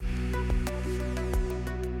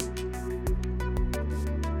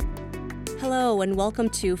Hello and welcome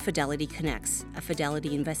to Fidelity Connects, a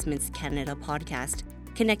Fidelity Investments Canada podcast,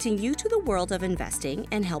 connecting you to the world of investing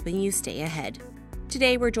and helping you stay ahead.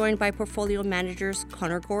 Today we're joined by portfolio managers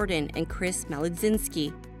Connor Gordon and Chris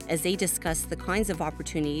Maludzinski as they discuss the kinds of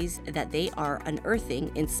opportunities that they are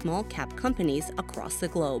unearthing in small cap companies across the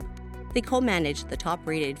globe. They co-manage the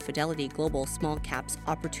top-rated Fidelity Global Small Caps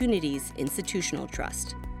Opportunities Institutional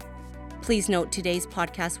Trust. Please note today's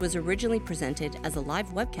podcast was originally presented as a live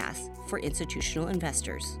webcast for institutional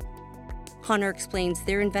investors. Connor explains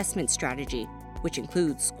their investment strategy, which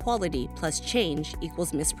includes quality plus change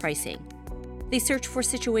equals mispricing. They search for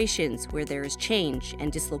situations where there is change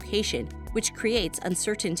and dislocation, which creates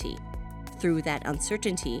uncertainty. Through that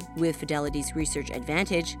uncertainty, with Fidelity's research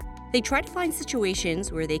advantage, they try to find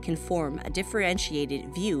situations where they can form a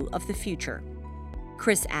differentiated view of the future.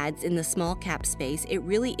 Chris adds in the small cap space, it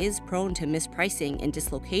really is prone to mispricing and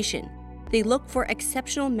dislocation. They look for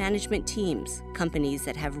exceptional management teams, companies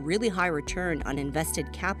that have really high return on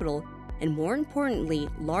invested capital, and more importantly,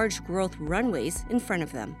 large growth runways in front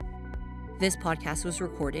of them. This podcast was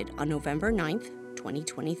recorded on November 9th,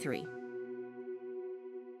 2023.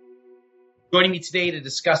 Joining me today to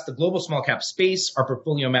discuss the global small cap space are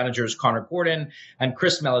portfolio managers Connor Gordon and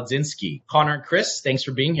Chris Maludzinski. Connor and Chris, thanks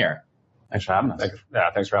for being here. Thanks for having us.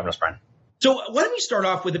 Thanks for having us, Brian. So why don't we start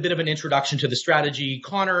off with a bit of an introduction to the strategy.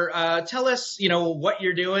 Connor, tell us, what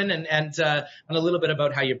you're doing and a little bit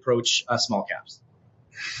about how you approach small caps.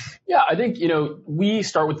 Yeah, I think, we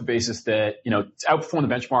start with the basis that, to outperform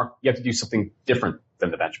the benchmark, you have to do something different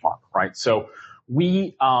than the benchmark, right? So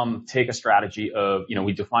we take a strategy of,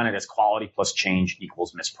 we define it as quality plus change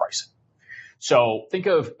equals mispricing. So think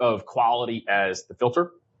of quality as the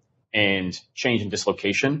filter and change and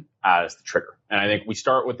dislocation as the trigger. And I think we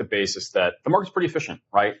start with the basis that the market's pretty efficient,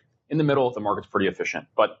 right? In the middle, the market's pretty efficient,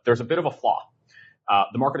 but there's a bit of a flaw.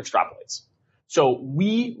 The market extrapolates. So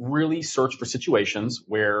we really search for situations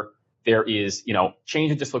where there is,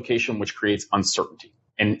 change and dislocation, which creates uncertainty.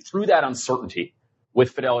 And through that uncertainty,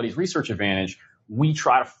 with Fidelity's research advantage, we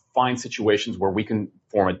try to find situations where we can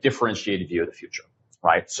form a differentiated view of the future,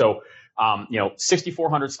 right? So,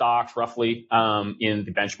 6,400 stocks roughly in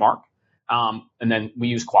the benchmark, and then we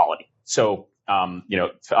use quality. So,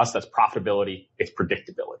 to us, that's profitability, it's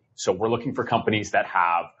predictability. So we're looking for companies that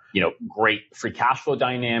have, great free cash flow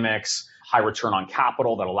dynamics, high return on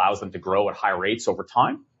capital that allows them to grow at high rates over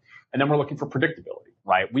time. And then we're looking for predictability,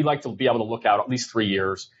 right? We like to be able to look out at least 3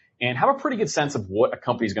 years and have a pretty good sense of what a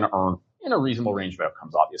company is going to earn in a reasonable range of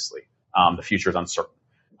outcomes, obviously. The future is uncertain,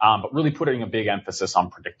 but really putting a big emphasis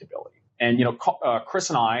on predictability. And,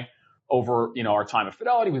 Chris and I, over, our time at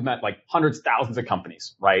Fidelity, we've met like hundreds, thousands of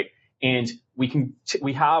companies, right? And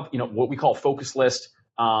we have, what we call a focus list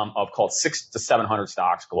of called 600 to 700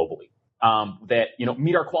 stocks globally that,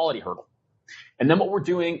 meet our quality hurdle. And then what we're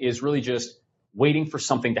doing is really just waiting for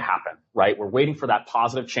something to happen, right? We're waiting for that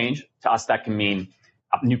positive change. To us, that can mean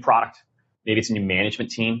a new product. Maybe it's a new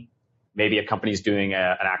management team. Maybe a company's doing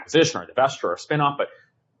an acquisition or a divestiture or a spinoff, but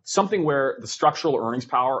something where the structural earnings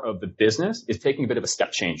power of the business is taking a bit of a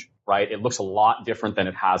step change, right? It looks a lot different than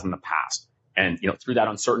it has in the past. And, through that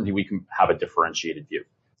uncertainty, we can have a differentiated view.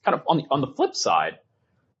 Kind of on the flip side,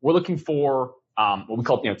 we're looking for what we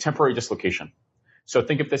call, temporary dislocation. So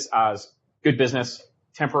think of this as good business,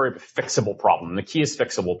 temporary but fixable problem. And the key is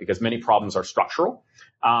fixable because many problems are structural.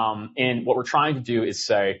 And what we're trying to do is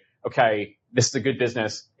say, okay, this is a good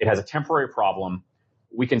business. It has a temporary problem.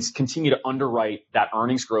 We can continue to underwrite that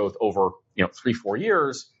earnings growth over, 3-4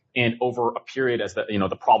 years, and over a period as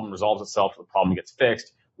the problem resolves itself, the problem gets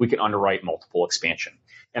fixed, we can underwrite multiple expansion.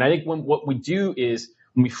 And I think what we do is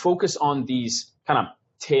when we focus on these kind of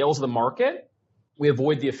tails of the market, we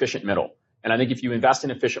avoid the efficient middle. And I think if you invest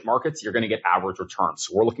in efficient markets, you're going to get average returns.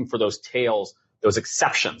 So we're looking for those tails, those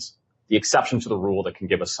exceptions, the exception to the rule that can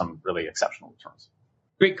give us some really exceptional returns.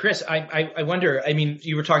 Great, Chris. I wonder,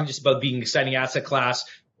 you were talking just about being an exciting asset class.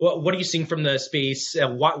 What are you seeing from the space?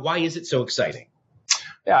 Why is it so exciting?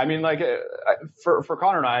 Yeah, for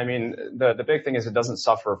Connor and I, the big thing is it doesn't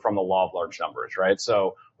suffer from the law of large numbers, right?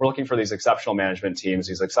 So we're looking for these exceptional management teams,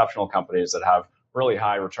 these exceptional companies that have really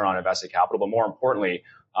high return on invested capital, but more importantly,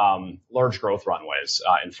 large growth runways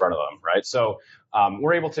in front of them, right? So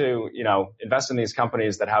we're able to, invest in these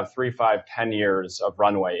companies that have 3, 5, 10 years of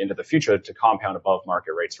runway into the future to compound above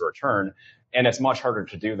market rates of return. And it's much harder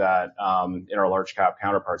to do that in our large cap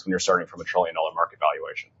counterparts when you're starting from $1 trillion market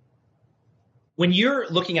valuation. When you're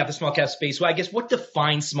looking at the small cap space, I guess what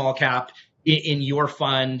defines small cap in your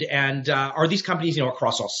fund? And are these companies,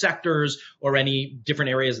 across all sectors or any different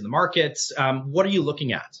areas of the markets? What are you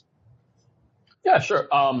looking at? Yeah, sure.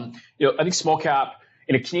 I think small cap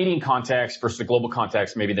in a Canadian context versus a global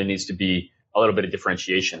context, maybe there needs to be a little bit of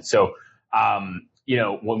differentiation. So,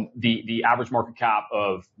 when the average market cap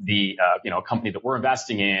of the, company that we're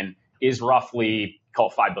investing in is roughly, call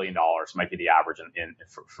it $5 billion, might be the average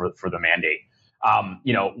for the mandate.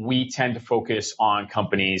 We tend to focus on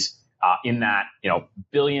companies in that,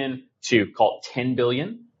 billion to call it 10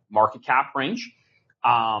 billion market cap range,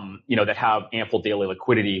 that have ample daily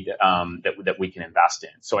liquidity that we can invest in.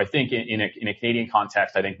 So I think in a Canadian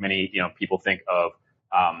context, I think many, people think of,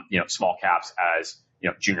 small caps as,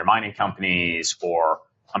 junior mining companies or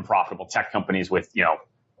unprofitable tech companies with,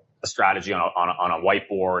 a strategy on a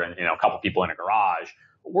whiteboard and, a couple people in a garage.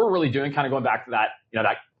 What we're really doing, kind of going back to that,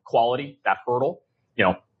 that quality, that hurdle,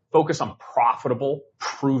 focus on profitable,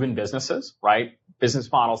 proven businesses, right?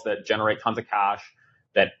 Business models that generate tons of cash,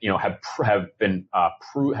 that have proven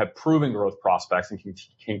growth prospects and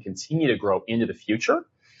can continue to grow into the future.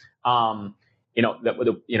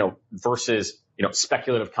 Versus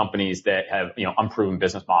speculative companies that have unproven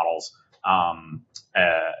business models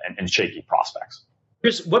and shaky prospects.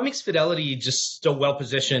 Chris, what makes Fidelity just so well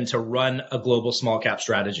positioned to run a global small cap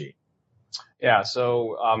strategy? Yeah,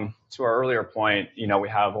 so to our earlier point, we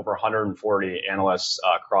have over 140 analysts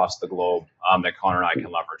across the globe that Connor and I can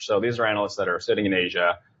leverage. So these are analysts that are sitting in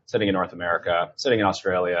Asia, sitting in North America, sitting in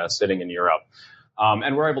Australia, sitting in Europe.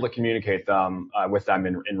 And we're able to communicate with them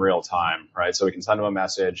in real time, right? So we can send them a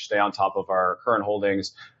message, stay on top of our current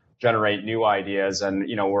holdings, generate new ideas, and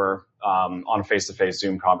we're on a face-to-face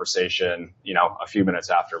Zoom conversation, a few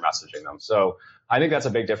minutes after messaging them. So I think that's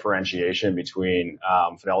a big differentiation between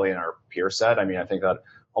Fidelity and our peer set. I mean, I think that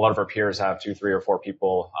a lot of our peers have 2, 3, or 4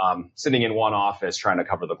 people sitting in one office trying to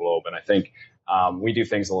cover the globe, and I think we do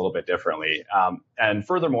things a little bit differently. And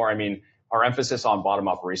furthermore, I mean, our emphasis on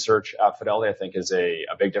bottom-up research at Fidelity, I think, is a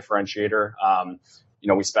big differentiator.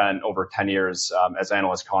 We spent over 10 years as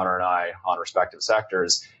analysts, Connor and I, on respective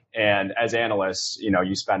sectors. And as analysts,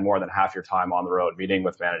 you spend more than half your time on the road meeting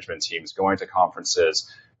with management teams, going to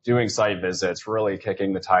conferences, doing site visits, really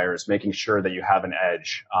kicking the tires, making sure that you have an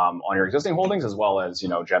edge on your existing holdings, as well as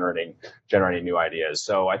generating new ideas.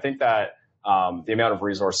 So I think that the amount of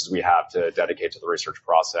resources we have to dedicate to the research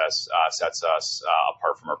process sets us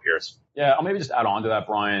apart from our peers. Yeah, I'll maybe just add on to that,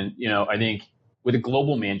 Brian. I think with a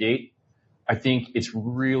global mandate, I think it's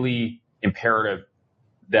really imperative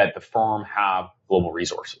that the firm have global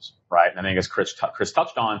resources, right? And I think as Chris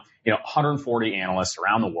touched on, 140 analysts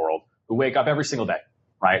around the world who wake up every single day,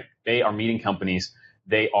 right? They are meeting companies.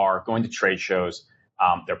 They are going to trade shows.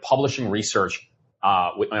 They're publishing research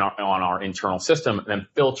on our internal system and then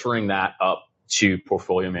filtering that up to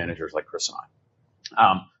portfolio managers like Chris and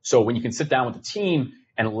I. So when you can sit down with the team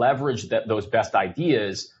and leverage those best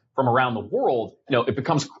ideas from around the world, it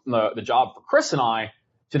becomes the job for Chris and I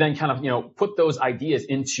to then kind of, put those ideas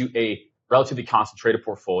into a relatively concentrated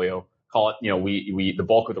portfolio. Call it, the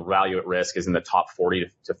bulk of the value at risk is in the top 40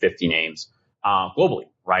 to 50 names globally,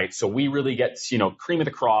 right? So we really get, cream of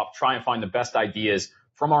the crop, try and find the best ideas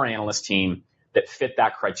from our analyst team that fit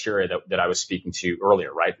that criteria that I was speaking to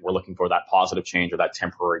earlier, right? We're looking for that positive change or that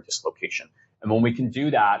temporary dislocation. And when we can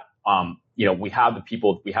do that, we have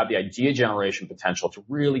the idea generation potential to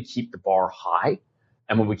really keep the bar high.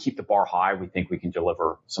 And when we keep the bar high, we think we can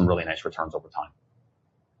deliver some really nice returns over time.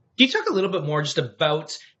 Can you talk a little bit more just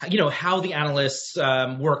about, how the analysts'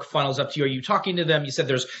 work funnels up to you? Are you talking to them? You said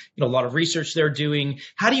there's, a lot of research they're doing.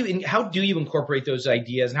 How do you incorporate those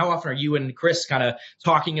ideas? And how often are you and Chris kind of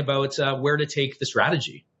talking about where to take the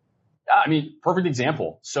strategy? I mean, perfect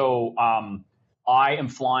example. So I am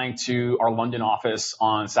flying to our London office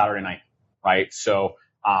on Saturday night, right? So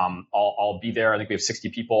I'll be there. I think we have 60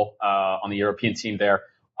 people on the European team there.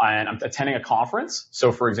 And I'm attending a conference.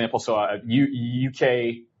 So, for example, a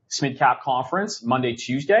UK mid-cap conference Monday,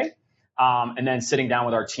 Tuesday, and then sitting down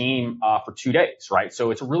with our team for 2 days, right?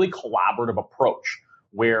 So it's a really collaborative approach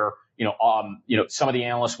where, some of the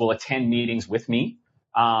analysts will attend meetings with me.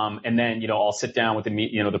 And then, I'll sit down with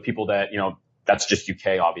the people that, that's just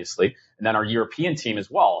UK, obviously. And then our European team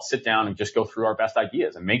as well, I'll sit down and just go through our best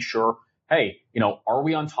ideas and make sure, hey, are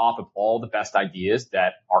we on top of all the best ideas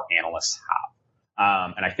that our analysts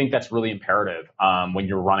have? And I think that's really imperative when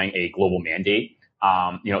you're running a global mandate.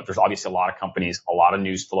 There's obviously a lot of companies, a lot of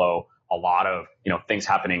news flow, a lot of, things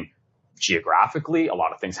happening geographically, a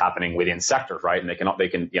lot of things happening within sectors, right? And they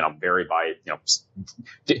can, vary by,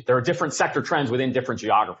 there are different sector trends within different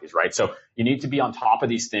geographies, right? So you need to be on top of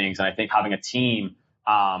these things. And I think having a team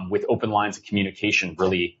with open lines of communication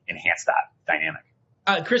really enhance that dynamic.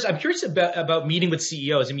 Chris, I'm curious about meeting with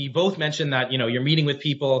CEOs. I mean, you both mentioned that, you're meeting with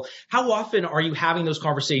people. How often are you having those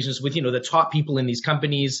conversations with, the top people in these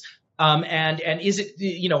companies? And is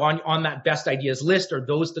it, on that best ideas list, are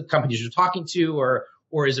those the companies you're talking to,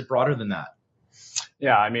 or is it broader than that?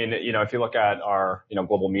 Yeah, I mean, if you look at our,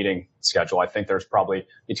 global meeting schedule, I think there's probably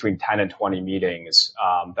between 10 and 20 meetings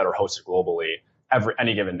that are hosted globally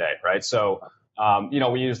any given day, right? So,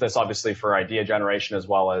 we use this obviously for idea generation as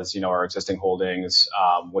well as, our existing holdings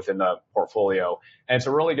within the portfolio. And it's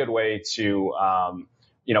a really good way to,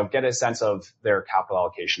 get a sense of their capital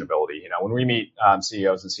allocation ability. When we meet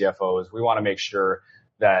CEOs and CFOs, we want to make sure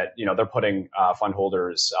that, they're putting fund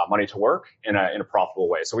holders money to work in a profitable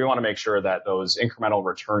way. So we want to make sure that those incremental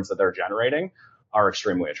returns that they're generating are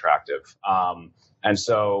extremely attractive. And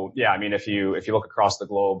so, yeah, I mean, if you look across the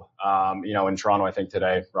globe, in Toronto, I think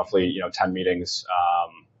today, roughly, 10 meetings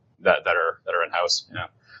that are in house. I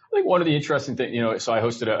think one of the interesting things, so I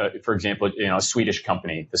hosted for example, a Swedish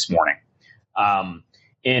company this morning.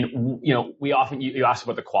 And, we often, you ask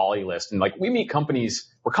about the quality list, and like we meet companies,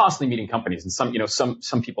 we're constantly meeting companies, and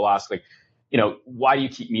some people ask like, why do you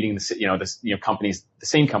keep meeting companies, the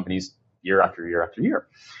same companies year after year after year?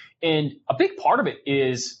 And a big part of it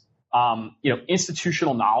is,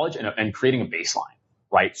 institutional knowledge and creating a baseline,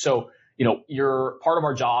 right? So, your part of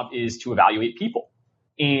our job is to evaluate people,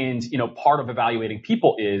 and, part of evaluating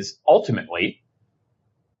people is ultimately,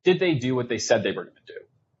 did they do what they said they were going to do?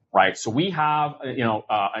 Right. So we have,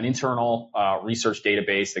 an internal research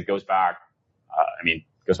database that goes back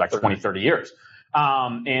 20, 30 years.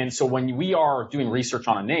 And so when we are doing research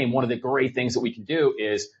on a name, one of the great things that we can do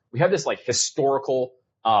is we have this like historical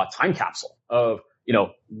time capsule of,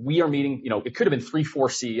 we are meeting, it could have been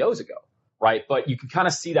 3-4 CEOs ago. Right. But you can kind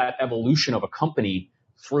of see that evolution of a company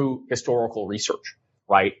through historical research.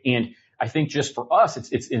 Right. And I think just for us,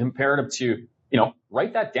 it's imperative to,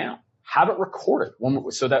 write that down. Have it recorded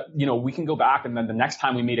so that, we can go back, and then the next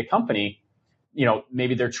time we meet a company,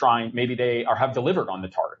 maybe they have delivered on the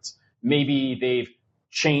targets. Maybe they've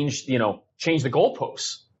changed the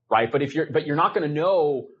goalposts, right? But you're not going to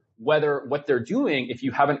know what they're doing if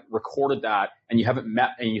you haven't recorded that and you haven't met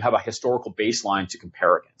and you have a historical baseline to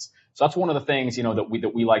compare against. So that's one of the things,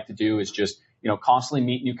 that we like to do is just, constantly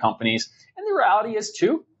meet new companies. And the reality is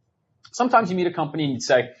too, sometimes you meet a company and you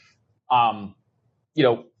say,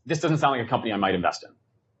 this doesn't sound like a company I might invest in.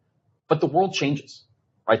 But the world changes,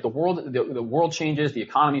 right? The world changes, the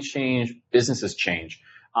economies change, businesses change.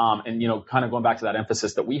 And, kind of going back to that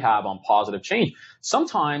emphasis that we have on positive change,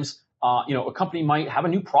 sometimes, a company might have a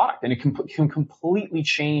new product and it can completely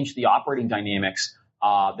change the operating dynamics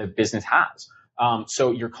that business has.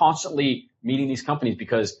 So you're constantly meeting these companies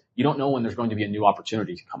because you don't know when there's going to be a new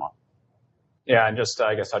opportunity to come up. Yeah, and just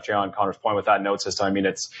I guess touching on Connor's point with that note system, I mean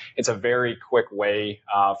it's a very quick way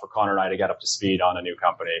for Connor and I to get up to speed on a new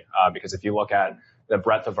company because if you look at the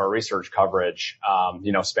breadth of our research coverage,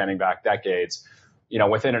 spanning back decades,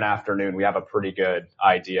 within an afternoon we have a pretty good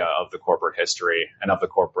idea of the corporate history and of the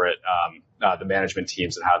corporate the management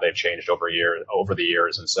teams and how they've changed over the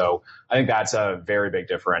years, and so I think that's a very big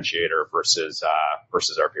differentiator versus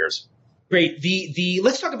our peers. Great.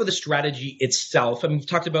 Let's talk about the strategy itself. I mean, we've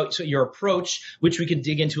talked about your approach, which we can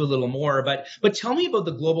dig into a little more, but tell me about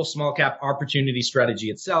the global small cap opportunity strategy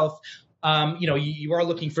itself. You are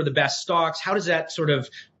looking for the best stocks. How does that sort of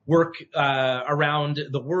work around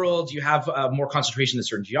the world? Do you have more concentration in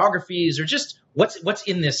certain geographies, or just what's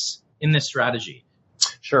in this strategy?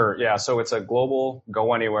 Sure. Yeah. So it's a global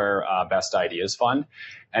go anywhere best ideas fund.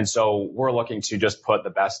 And so we're looking to just put the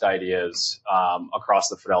best ideas across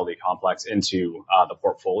the Fidelity complex into the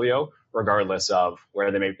portfolio, regardless of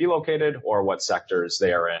where they may be located or what sectors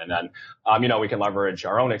they are in. And, we can leverage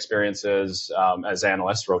our own experiences as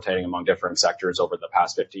analysts rotating among different sectors over the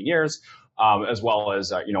past 15 years, as well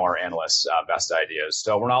as, our analysts' best ideas.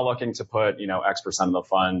 So we're not looking to put, X% of the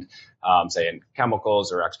fund, say in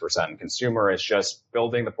chemicals or X% in consumer. It's just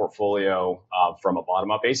building the portfolio from a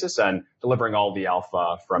bottom-up basis and delivering all the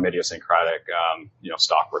alpha from idiosyncratic,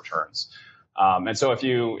 stock returns. And so if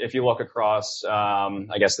you look across,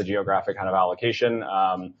 I guess the geographic kind of allocation,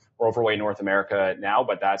 we're overweight North America now,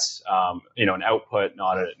 but that's, an output,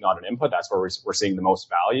 not an input. That's where we're seeing the most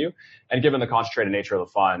value. And given the concentrated nature of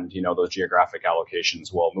the fund, those geographic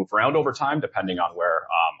allocations will move around over time, depending on where,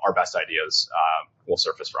 our best ideas, will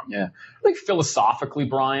surface from. Yeah. I think philosophically,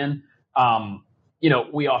 Brian,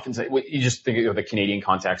 we often say, you just think of the Canadian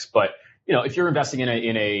context, but, if you're investing in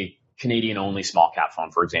a Canadian only small cap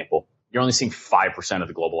fund, for example, you're only seeing 5% of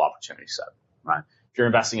the global opportunity set, right? If you're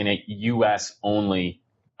investing in a U.S. only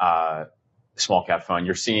small cap fund,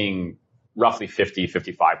 you're seeing roughly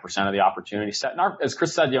 55% of the opportunity set. And as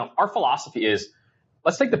Chris said, our philosophy is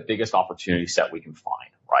let's take the biggest opportunity set we can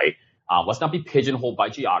find, right? Let's not be pigeonholed by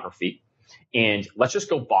geography. And let's just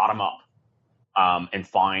go bottom up and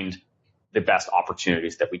find the best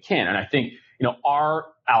opportunities that we can. And I think, our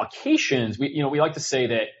allocations, we like to say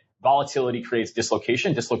that volatility creates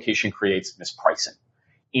dislocation, dislocation creates mispricing.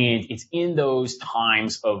 And it's in those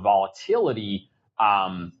times of volatility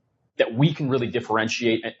that we can really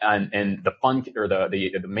differentiate, and the fund or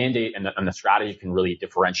the mandate and the strategy can really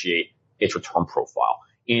differentiate its return profile.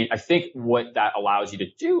 And I think what that allows you to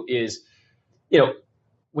do is,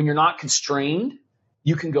 when you're not constrained,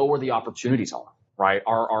 you can go where the opportunities are, right?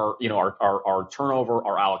 Our turnover,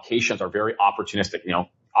 our allocations are very opportunistic.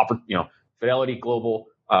 Fidelity Global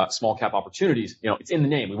small cap opportunities. It's in the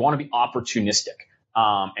name. We want to be opportunistic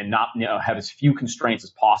and not have as few constraints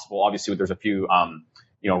as possible. Obviously, there's a few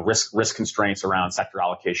risk constraints around sector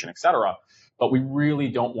allocation, et cetera. But we really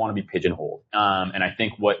don't want to be pigeonholed. And I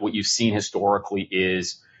think what you've seen historically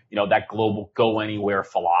is, that global go anywhere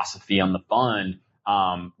philosophy on the fund,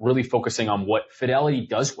 really focusing on what Fidelity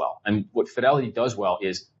does well. And what Fidelity does well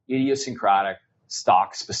is idiosyncratic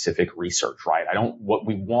stock specific research, right? What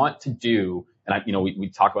we want to do, and we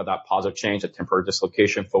talk about that positive change, that temporary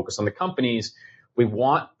dislocation, focus on the companies. We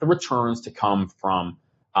want the returns to come from,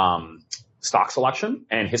 stock selection,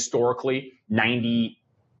 and historically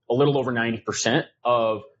a little over 90%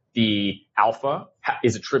 of the alpha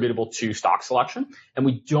is attributable to stock selection. And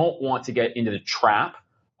we don't want to get into the trap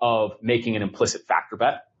of making an implicit factor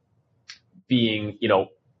bet, being,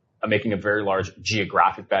 making a very large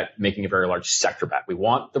geographic bet, making a very large sector bet. We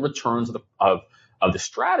want the returns of the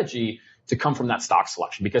strategy to come from that stock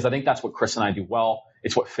selection, because I think that's what Chris and I do well.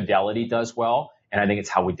 It's what Fidelity does well. And I think it's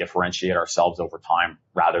how we differentiate ourselves over time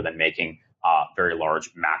rather than making very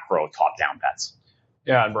large macro top-down bets.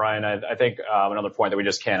 Yeah, and Brian, I think another point that we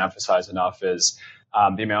just can't emphasize enough is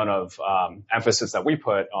the amount of emphasis that we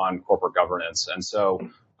put on corporate governance. And so,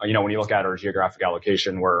 when you look at our geographic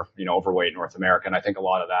allocation, we're overweight North America, and I think a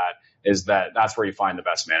lot of that is that's where you find the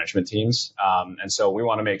best management teams. And so we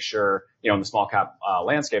want to make sure, in the small cap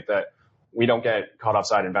landscape, that we don't get caught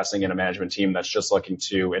offside investing in a management team that's just looking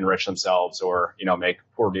to enrich themselves or, make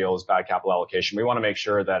poor deals, bad capital allocation. We want to make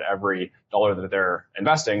sure that every dollar that they're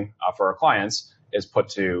investing for our clients is put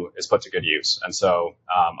to good use. And so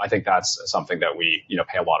I think that's something that we,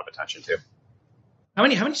 pay a lot of attention to. How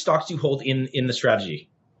many stocks do you hold in the strategy?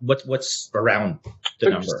 What's around the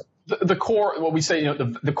number? The core, what we say,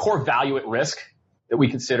 the core value at risk that we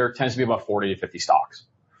consider tends to be about 40 to 50 stocks.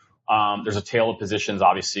 There's a tail of positions.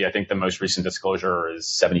 Obviously, I think the most recent disclosure is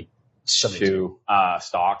 72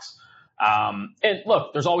 stocks. And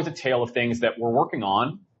look, there's always a tail of things that we're working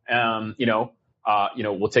on.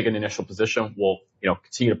 We'll take an initial position. We'll,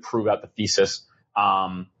 continue to prove out the thesis.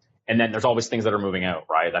 And then there's always things that are moving out,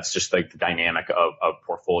 right? That's just like the dynamic of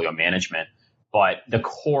portfolio management. But the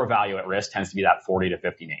core value at risk tends to be that 40 to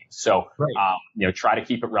 50 names. So, right. Try to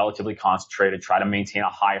keep it relatively concentrated, try to maintain a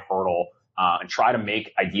high hurdle, and try to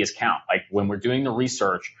make ideas count. Like when we're doing the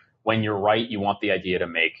research, when you're right, you want the idea to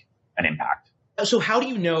make an impact. So how do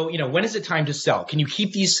you know, when is it time to sell? Can you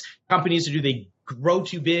keep these companies, or do they grow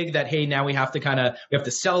too big that, hey, now we have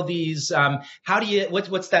to sell these?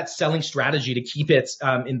 What's that selling strategy to keep it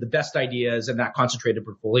in the best ideas and that concentrated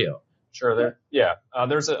portfolio? Sure.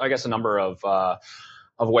 There's a number of outcomes.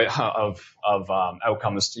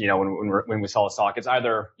 When we sell a stock, it's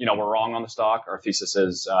either we're wrong on the stock, our thesis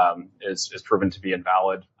is proven to be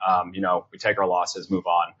invalid. We take our losses, move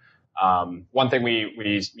on. One thing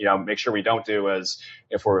we make sure we don't do is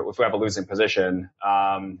if we have a losing position,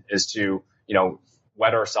 is to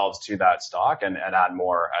wed ourselves to that stock and add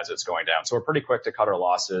more as it's going down. So we're pretty quick to cut our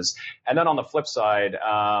losses. And then on the flip side,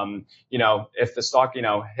 if the stock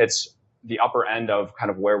hits the upper end of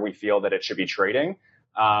kind of where we feel that it should be trading,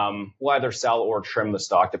 we'll either sell or trim the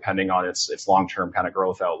stock depending on its long-term kind of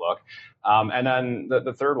growth outlook. And then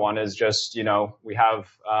the third one is just, we have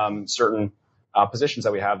certain positions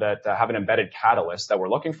that we have that have an embedded catalyst that we're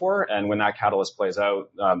looking for. And when that catalyst plays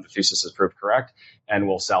out, the thesis is proved correct, and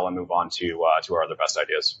we'll sell and move on to our other best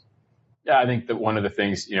ideas. Yeah, I think that one of the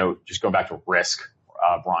things, just going back to risk,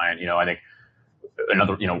 Brian, I think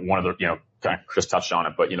another, one of the, kind of Chris touched on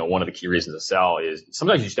it, but, one of the key reasons to sell is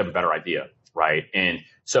sometimes you just have a better idea, right? And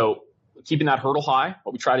so keeping that hurdle high,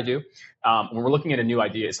 what we try to do, when we're looking at a new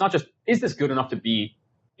idea, it's not just, is this good enough to be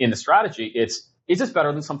in the strategy? It's, is this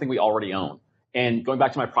better than something we already own? And going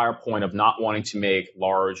back to my prior point of not wanting to make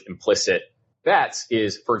large implicit bets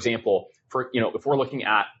is, for example, if we're looking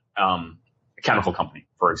at a chemical company,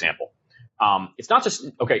 for example, it's not just,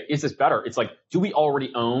 okay, is this better? It's like, do we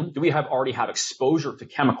already already have exposure to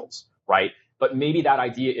chemicals, right? But maybe that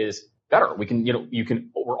idea is better. We can,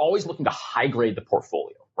 we're always looking to high grade the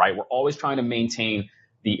portfolio, right? We're always trying to maintain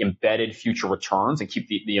the embedded future returns and keep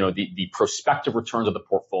the prospective returns of the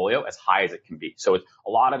portfolio as high as it can be. So a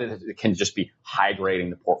lot of it can just be high grading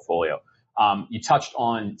the portfolio. You touched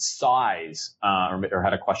on size, or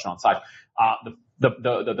had a question on size.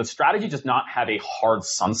 The strategy does not have a hard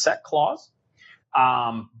sunset clause.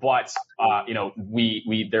 But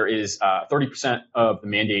there is 30% of the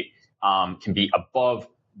mandate can be above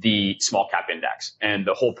the small cap index. And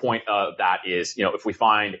the whole point of that is, if we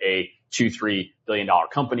find a $2-3 billion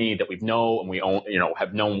company that we own,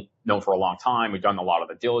 have known for a long time, we've done a lot of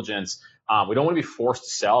the diligence. We don't want to be forced to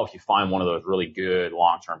sell if you find one of those really good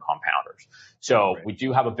long-term compounders. So we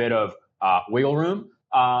do have a bit of wiggle room,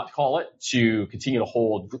 call it, to continue to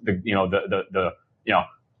hold the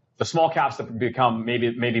small caps that become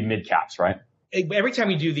maybe mid caps, right? Every time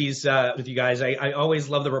we do these with you guys, I always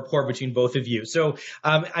love the rapport between both of you. So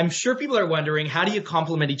I'm sure people are wondering, how do you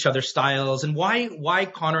complement each other's styles, and why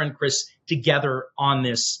Connor and Chris together on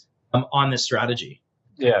this strategy?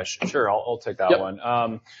 Yeah, sure. I'll take that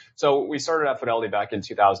one. So we started at Fidelity back in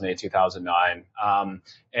 2008, 2009.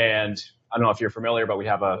 And I don't know if you're familiar, but we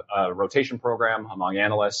have a rotation program among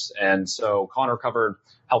analysts. And so Connor covered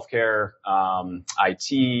healthcare,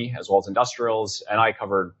 IT, as well as industrials, and I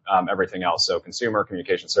covered everything else. So consumer,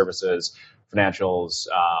 communication services, financials,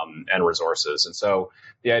 and resources. And so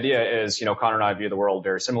the idea is, Connor and I view the world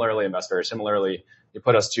very similarly, invest very similarly. You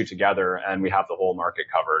put us two together and we have the whole market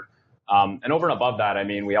covered. And over and above that,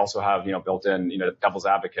 we also have, built-in, devil's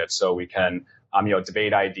advocate, so we can,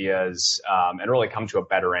 debate ideas, and really come to a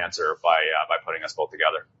better answer by putting us both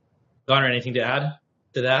together. Connor, anything to add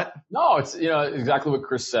to that? No, it's, exactly what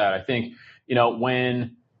Chris said. I think,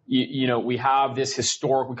 when, we have this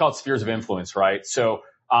historic, we call it spheres of influence, right? So,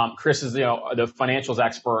 Chris is, the financials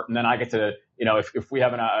expert, and then I get to, if we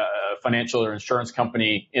have a financial or insurance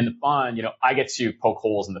company in the fund, I get to poke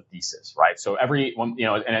holes in the thesis, right? So everyone,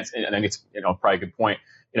 and I think it's, probably a good point,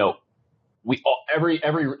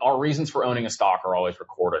 our reasons for owning a stock are always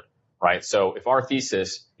recorded, right? So if our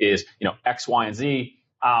thesis is, X, Y, and Z,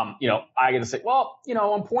 I get to say, well,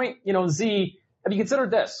 on point, Z, have you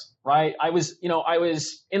considered this, right? I was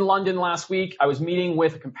in London last week. I was meeting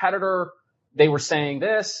with a competitor. They were saying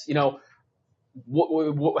this, how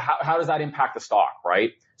does that impact the stock,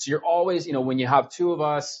 right? So you're always, when you have two of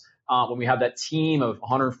us, when we have that team of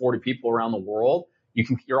 140 people around the world,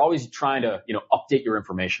 you're always trying to, update your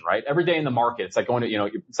information, right? Every day in the market, it's like going to,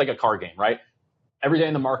 it's like a card game, right? Every day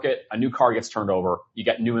in the market, a new card gets turned over, you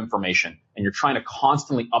get new information, and you're trying to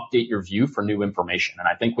constantly update your view for new information. And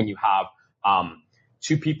I think when you have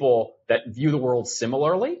two people that view the world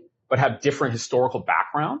similarly, but have different historical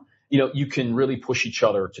background, you can really push each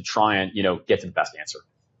other to try and, get to the best answer.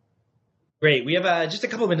 Great. We have just a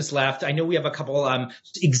couple of minutes left. I know we have a couple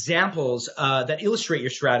examples that illustrate your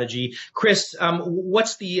strategy. Chris,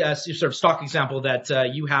 what's the sort of stock example that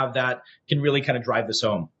you have that can really kind of drive this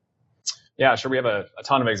home? Yeah, sure. We have a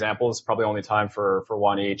ton of examples, probably only time for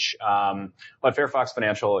one each. But Fairfax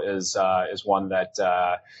Financial is one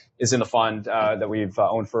that is in the fund that we've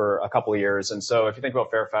owned for a couple of years. And so if you think about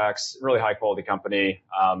Fairfax, really high quality company,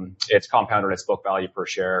 it's compounded its book value per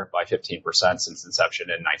share by 15% since inception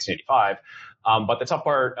in 1985. But the tough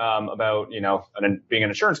part about being an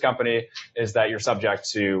insurance company is that you're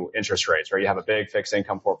subject to interest rates, right? You have a big fixed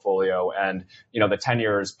income portfolio, and the 10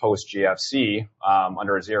 years post GFC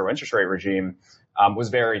under a zero interest rate regime was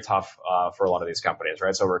very tough for a lot of these companies,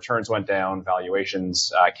 right? So returns went down,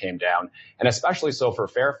 valuations came down, and especially so for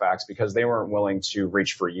Fairfax because they weren't willing to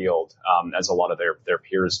reach for yield as a lot of their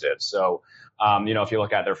peers did. So if you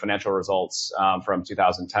look at their financial results from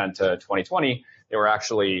 2010 to 2020. They were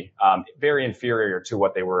actually very inferior to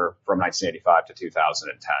what they were from 1985 to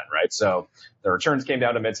 2010, right? So their returns came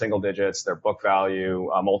down to mid-single digits. Their book value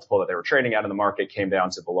multiple that they were trading at in the market came down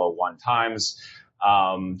to below 1x,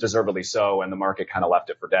 deservedly so, and the market kind of left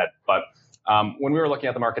it for dead. But when we were looking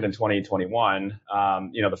at the market in 2021,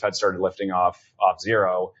 the Fed started lifting off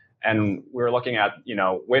zero, and we were looking at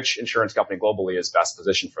which insurance company globally is best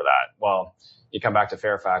positioned for that. Well, you come back to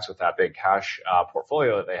Fairfax with that big cash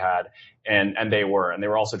portfolio that they had, and they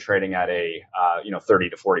were also trading at a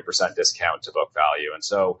 30 to 40% discount to book value. And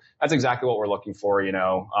so that's exactly what we're looking for,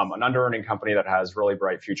 an under-earning company that has really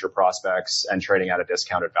bright future prospects and trading at a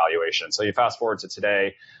discounted valuation. So you fast forward to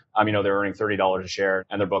today, they're earning $30 a share,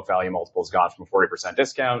 and their book value multiple has gone from a 40%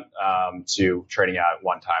 discount to trading at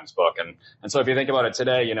 1x book. And so if you think about it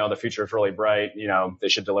today, the future is really bright. They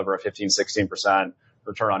should deliver a 15-16%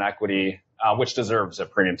 return on equity, which deserves a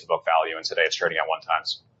premium to book value. And today it's trading at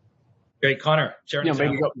 1x. Great, Connor.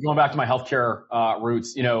 Maybe going back to my healthcare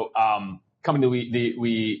roots, company that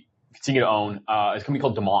we continue to own is a company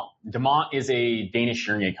called Demont. Demont is a Danish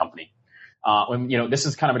hearing aid company. This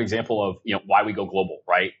is kind of an example of why we go global,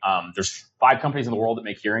 right? There's 5 companies in the world that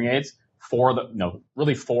make hearing aids, four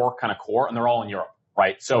kind of core, and they're all in Europe,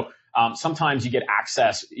 right? So sometimes you get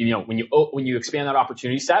access. When you expand that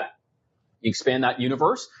opportunity set, you expand that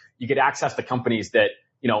universe, you get access to companies that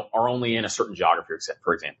are only in a certain geography,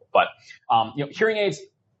 for example. But hearing aids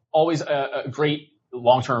always a great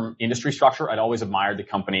long-term industry structure. I'd always admired the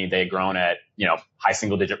company. They had grown at high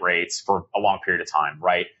single-digit rates for a long period of time,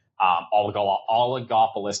 right?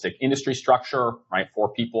 Oligopolistic industry structure, right?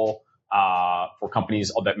 4 people, for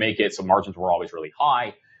companies that make it. So margins were always really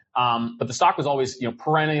high. But the stock was always,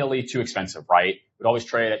 perennially too expensive, right? It would always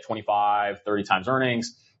trade at 25, 30 times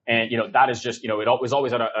earnings. And, that is just, it was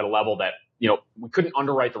always at a level that, we couldn't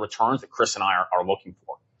underwrite the returns that Chris and I are looking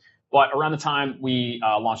for. But around the time we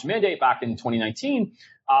launched Mandate back in 2019,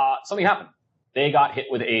 something happened. They got hit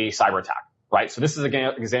with a cyber attack, right? So this is an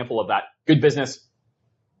example of that. Good business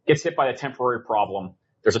gets hit by a temporary problem.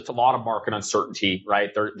 There's a lot of market uncertainty, right?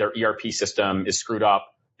 Their ERP system is screwed up.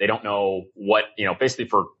 They don't know what, basically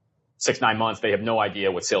for 6-9 months, they have no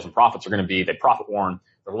idea what sales and profits are going to be. They profit warn.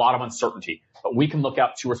 There's a lot of uncertainty, but we can look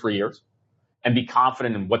out 2 or 3 years and be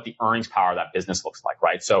confident in what the earnings power of that business looks like,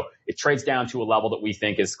 right? So it trades down to a level that we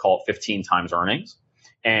think is called 15 times earnings.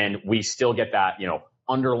 And we still get that,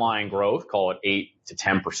 underlying growth, call it 8 to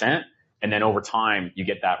 10%. And then over time, you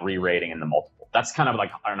get that re-rating in the multiple. That's kind of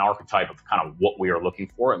like an archetype of kind of what we are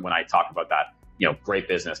looking for. And when I talk about that, great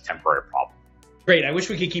business, temporary problem. Great. I wish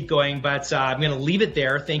we could keep going, but I'm going to leave it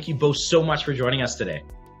there. Thank you both so much for joining us today.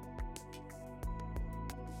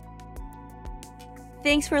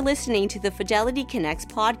 Thanks for listening to the Fidelity Connects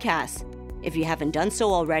podcast. If you haven't done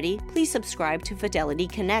so already, please subscribe to Fidelity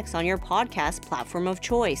Connects on your podcast platform of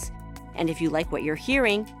choice. And if you like what you're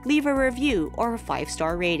hearing, leave a review or a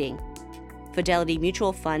 5-star rating. Fidelity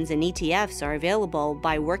mutual funds and ETFs are available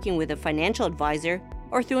by working with a financial advisor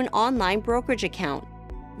or through an online brokerage account.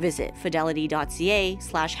 Visit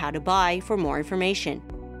fidelity.ca/howtobuy for more information.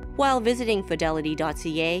 While visiting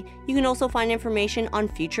fidelity.ca, you can also find information on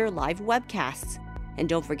future live webcasts. And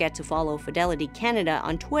don't forget to follow Fidelity Canada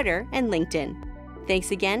on Twitter and LinkedIn.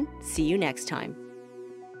 Thanks again. See you next time.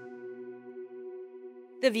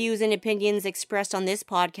 The views and opinions expressed on this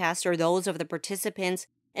podcast are those of the participants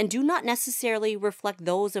and do not necessarily reflect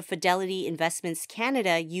those of Fidelity Investments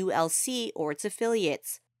Canada, ULC, or its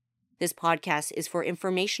affiliates. This podcast is for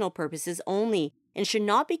informational purposes only and should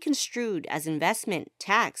not be construed as investment,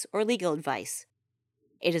 tax, or legal advice.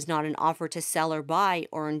 It is not an offer to sell or buy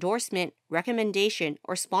or endorsement, recommendation,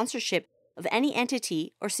 or sponsorship of any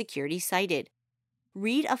entity or security cited.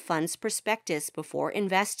 Read a fund's prospectus before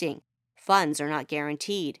investing. Funds are not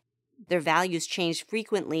guaranteed. Their values change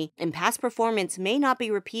frequently, and past performance may not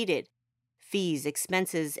be repeated. Fees,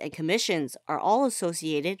 expenses, and commissions are all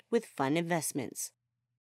associated with fund investments.